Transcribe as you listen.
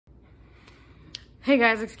Hey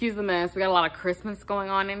guys, excuse the mess. We got a lot of Christmas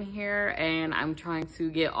going on in here and I'm trying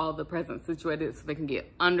to get all the presents situated so they can get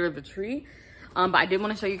under the tree. But I did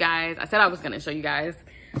want to show you guys, I said I was going to show you guys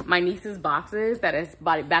my niece's boxes that is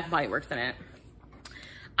Bath & Body Works in it.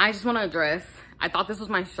 I just want to address, I thought this was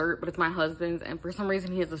my shirt, but it's my husband's, and for some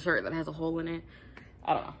reason he has a shirt that has a hole in it.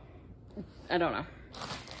 I don't know.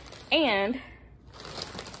 And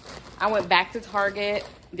I went back to Target,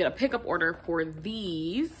 did a pickup order for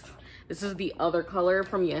these. This is the other color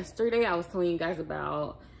from yesterday. I was telling you guys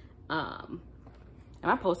about, am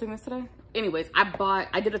I posting this today? Anyways,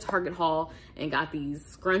 I did a Target haul and got these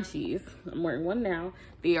scrunchies. I'm wearing one now.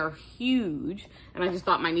 They are huge. And I just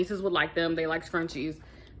thought my nieces would like them. They like scrunchies.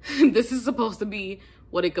 This is supposed to be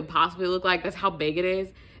what it could possibly look like. That's how big it is.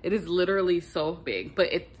 It is literally so big,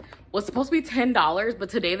 but it was supposed to be $10, but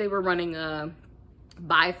today they were running a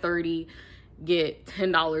buy 30, get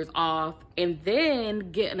 $10 off, and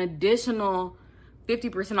then get an additional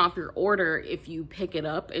 50% off your order if you pick it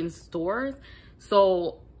up in stores.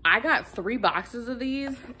 So I got 3 boxes of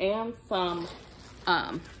these and some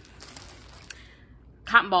cotton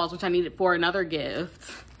balls, which I needed for another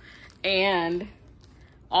gift, and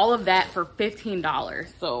all of that for $15.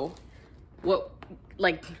 So what,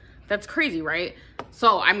 like, that's crazy, right?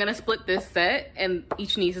 So I'm gonna split this set and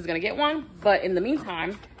each niece is gonna get one, but in the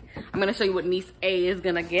meantime I'm gonna show you what niece A is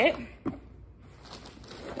gonna get.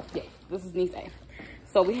 Yes, this is niece A.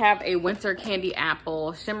 So we have a Winter Candy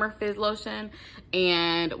Apple Shimmer Fizz Lotion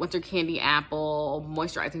and Winter Candy Apple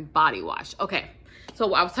Moisturizing Body Wash. Okay,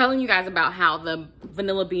 so I was telling you guys about how the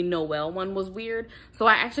Vanilla Bean Noel one was weird. So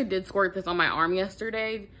I actually did squirt this on my arm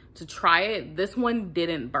yesterday to try it. This one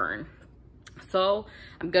didn't burn. So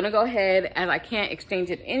I'm gonna go ahead, as I can't exchange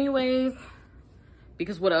it anyways,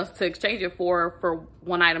 because what else to exchange it for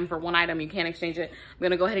one item you can't exchange it. I'm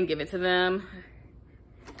gonna go ahead and give it to them.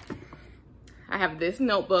 I have this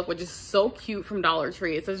notebook, which is so cute, from Dollar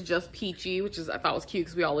Tree. It says Just Peachy, which is, I thought was cute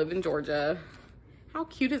because we all live in Georgia. How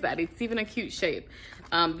cute is that? It's even a cute shape.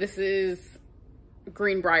 This is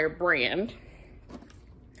Greenbrier brand.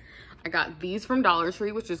 I got these from Dollar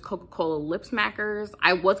Tree, which is Coca-Cola Lip Smackers.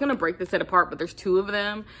 I was gonna break this set apart, but there's 2 of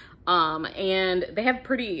them. And they have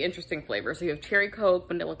pretty interesting flavors. So you have cherry Coke,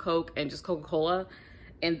 vanilla Coke, and just Coca-Cola.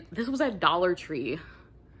 And this was at Dollar Tree.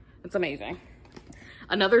 It's amazing.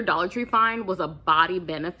 Another Dollar Tree find was a Body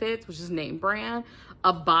Benefits, which is name brand.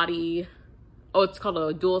 It's called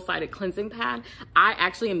a dual-sided cleansing pad. I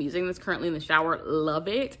actually am using this currently in the shower, love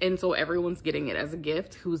it. And so everyone's getting it as a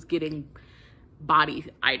gift who's getting body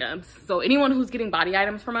items. So anyone who's getting body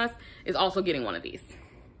items from us is also getting one of these.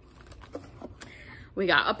 We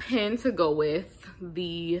got a pen to go with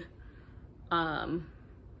the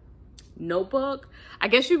notebook. I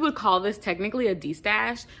guess you would call this technically a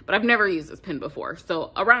de-stash, but I've never used this pen before.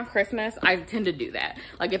 So around Christmas, I tend to do that.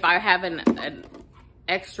 Like if I have an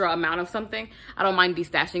extra amount of something, I don't mind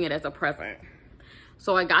de-stashing it as a present.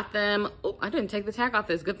 So I got them. Oh, I didn't take the tag off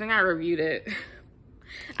this. Good thing I reviewed it.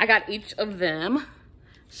 I got each of them.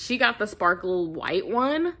 She got the sparkle white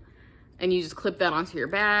one, and you just clip that onto your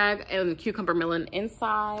bag, and the cucumber melon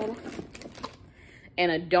inside,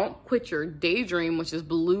 and a Don't Quit Your Daydream, which is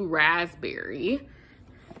blue raspberry,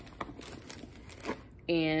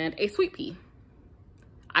 and a sweet pea.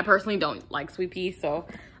 I personally don't like sweet pea, so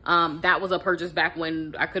that was a purchase back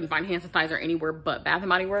when I couldn't find hand sanitizer anywhere but Bath &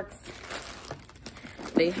 Body Works.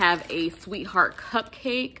 They have a Sweetheart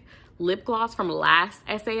Cupcake lip gloss from Last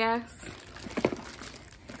SAS.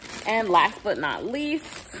 And last but not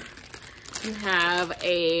least, you have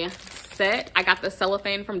a set. I got the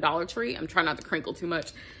cellophane from Dollar Tree. I'm trying not to crinkle too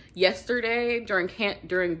much. Yesterday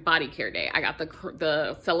during body care day, I got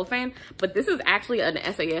the cellophane, but this is actually an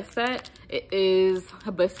SAS set. It is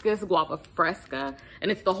hibiscus guava fresca, and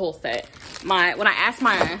it's the whole set. When I asked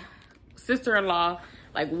my sister-in-law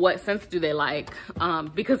like what scents do they like,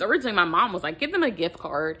 because originally my mom was like, give them a gift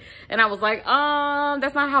card, and I was like,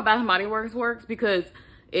 that's not how Bath & Body Works works, because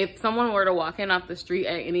if someone were to walk in off the street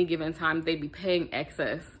at any given time, they'd be paying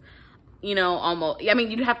excess, you know, almost. I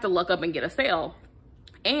mean, you'd have to look up and get a sale,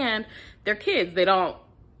 and they're kids. They don't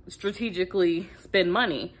strategically spend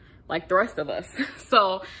money like the rest of us.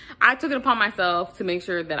 So I took it upon myself to make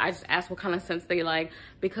sure that I just asked what kind of scents they like,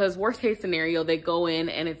 because worst case scenario, they go in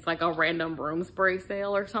and it's like a random room spray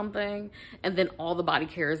sale or something, and then all the body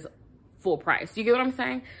care is full price. You get what I'm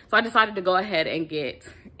saying? So I decided to go ahead and get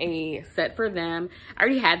a set for them. I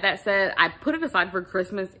already had that set. I put it aside for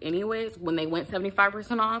Christmas anyways when they went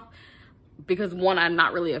 75% off, because one, I'm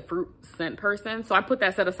not really a fruit scent person, so I put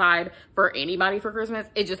that set aside for anybody for Christmas.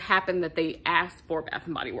 It just happened that they asked for Bath &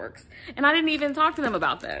 Body Works, and I didn't even talk to them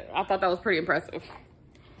about that. I thought that was pretty impressive.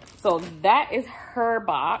 So that is her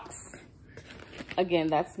box. Again,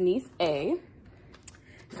 that's niece A.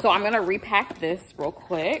 So I'm gonna repack this real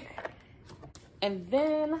quick. And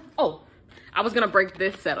then, oh, I was gonna break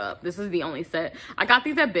this set up. This is the only set. I got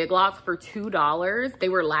these at Big Lots for $2. They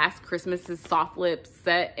were last Christmas's soft lips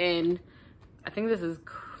set in, I think this is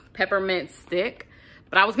peppermint stick,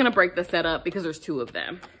 but I was gonna break the set up because there's 2 of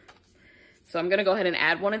them. So I'm gonna go ahead and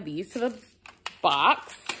add one of these to the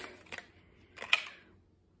box.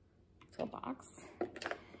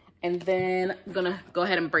 And then I'm gonna go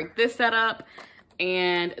ahead and break this set up.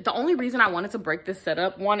 And the only reason I wanted to break this set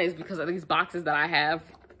up, one is because of these boxes that I have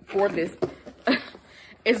for this.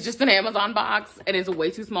 It's just an Amazon box and it's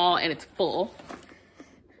way too small and it's full.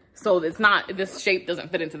 So it's not, this shape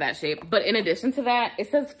doesn't fit into that shape. But in addition to that,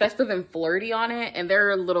 it says festive and flirty on it, and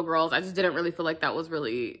they're little girls. I just didn't really feel like that was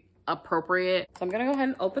really appropriate. So I'm gonna go ahead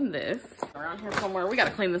and open this. Around here somewhere, we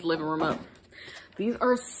gotta clean this living room up. These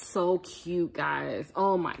are so cute, guys.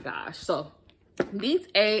 Oh my gosh. So niece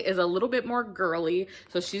A is a little bit more girly,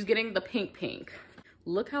 so she's getting the pink.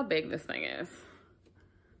 Look how big this thing is.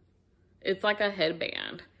 It's like a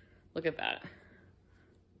headband. Look at that.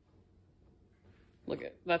 Look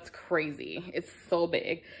at, that's crazy. It's so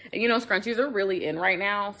big. And you know, scrunchies are really in right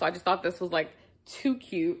now, so I just thought this was like too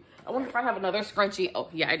cute. I wonder if I have another scrunchie. Oh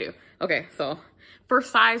yeah, I do. Okay, so for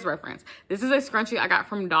size reference, this is a scrunchie I got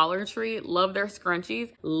from Dollar Tree. Love their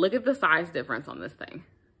scrunchies. Look at the size difference on this thing.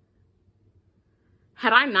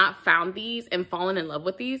 Had I not found these and fallen in love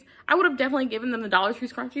with these, I would have definitely given them the Dollar Tree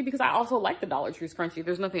scrunchie because I also like the Dollar Tree scrunchie.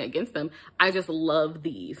 There's nothing against them. I just love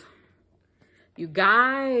these. You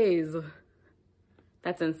guys,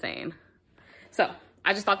 that's insane. So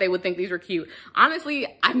I just thought they would think these were cute. Honestly,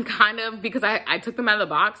 I'm kind of, because I took them out of the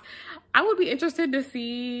box, I would be interested to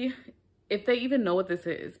see if they even know what this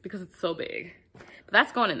is because it's so big. But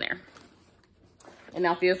that's going in there. And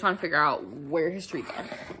now Theo's trying to figure out where his treats are,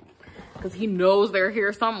 because he knows they're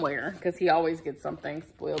here somewhere, because he always gets something.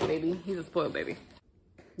 Spoiled baby. He's a spoiled baby.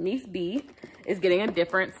 Niece B is getting a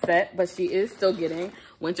different set, but she is still getting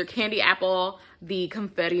Winter Candy Apple, the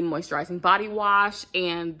Confetti Moisturizing Body Wash,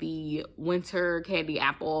 and the Winter Candy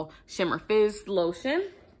Apple Shimmer Fizz Lotion.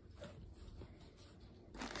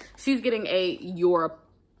 She's getting a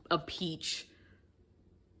peach.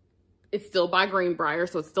 It's still by Greenbrier,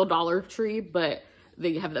 so it's still Dollar Tree, but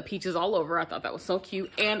they have the peaches all over. I thought that was so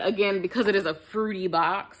cute. And again, because it is a fruity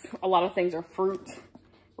box, a lot of things are fruit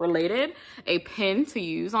related. A pen to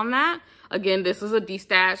use on that. Again, this is a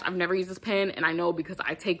D-Stash. I've never used this pen, and I know because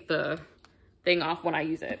I take the thing off when I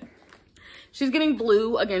use it. She's getting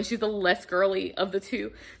blue. Again, she's the less girly of the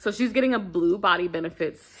two. So she's getting a blue Body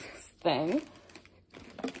Benefits thing.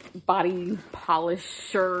 Body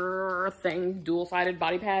polisher thing. Dual-sided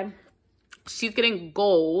body pad. She's getting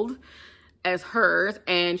gold as hers,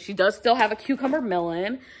 and she does still have a cucumber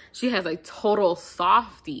melon. She has a total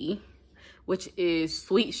softie, which is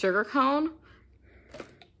sweet sugar cone,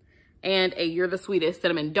 and a You're the Sweetest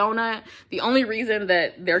cinnamon donut. The only reason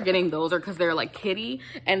that they're getting those are because they're like kitty,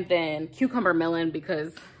 and then cucumber melon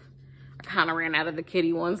because I kind of ran out of the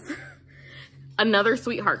kitty ones. Another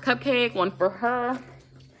sweetheart cupcake, one for her,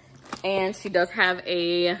 and she does have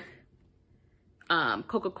a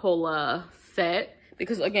Coca-Cola set,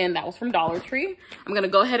 because again, that was from Dollar Tree. I'm gonna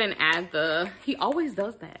go ahead and add the, he always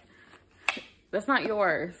does that. That's not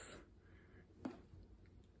yours.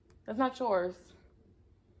 That's not yours.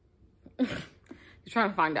 You're trying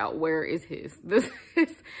to find out where is his. This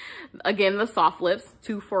is, again, the soft lips,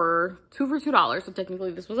 two for $2. So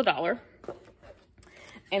technically this was $1.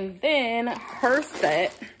 And then her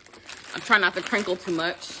set, I'm trying not to crinkle too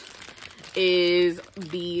much, is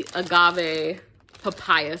the Agave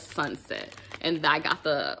Papaya Sunset. And I got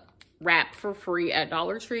the wrap for free at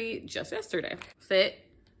Dollar Tree just yesterday. Sit.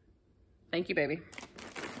 Thank you, baby.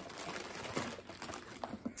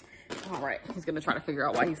 All right, he's gonna try to figure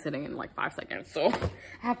out why he's sitting in like 5 seconds. So I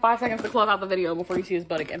have 5 seconds to close out the video before you see his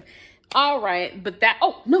butt again. All right, but that,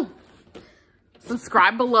 oh no.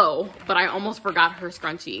 Subscribe below, but I almost forgot her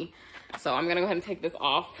scrunchie. So I'm gonna go ahead and take this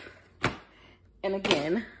off. And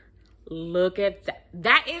again, look at that.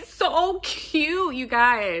 That is so cute, you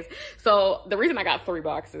guys. So the reason I got 3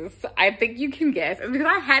 boxes, I think you can guess, is because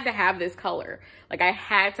I had to have this color. Like I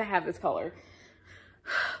had to have this color.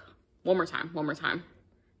 One more time.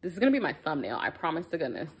 This is gonna be my thumbnail, I promise to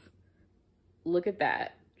goodness. Look at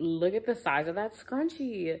that. Look at the size of that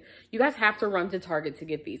scrunchie. You guys have to run to Target to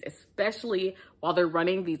get these, especially while they're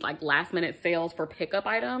running these like last minute sales for pickup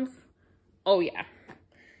items. Oh yeah.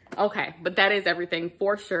 Okay, but that is everything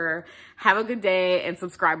for sure. Have a good day and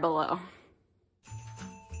subscribe below.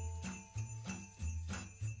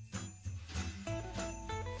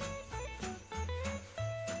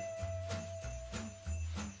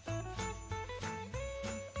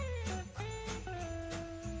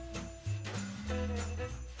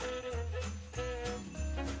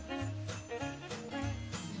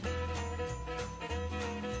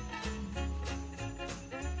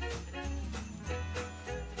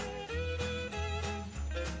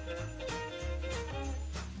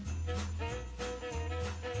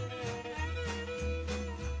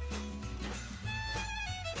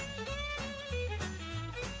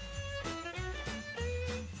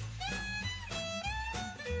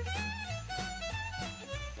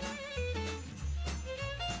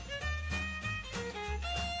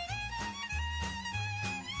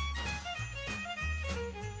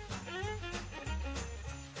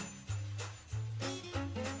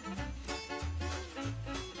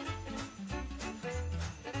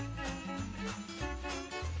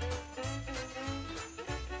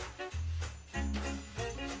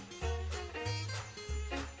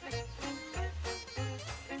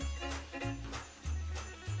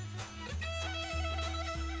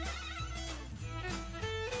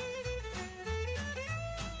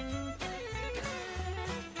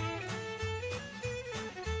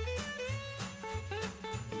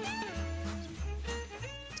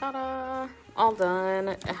 Ta-da! All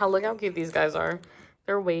done. Look how cute these guys are.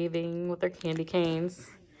 They're waving with their candy canes.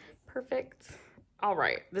 Perfect. All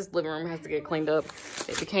right, this living room has to get cleaned up.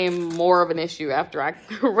 It became more of an issue after I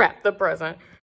wrapped the present.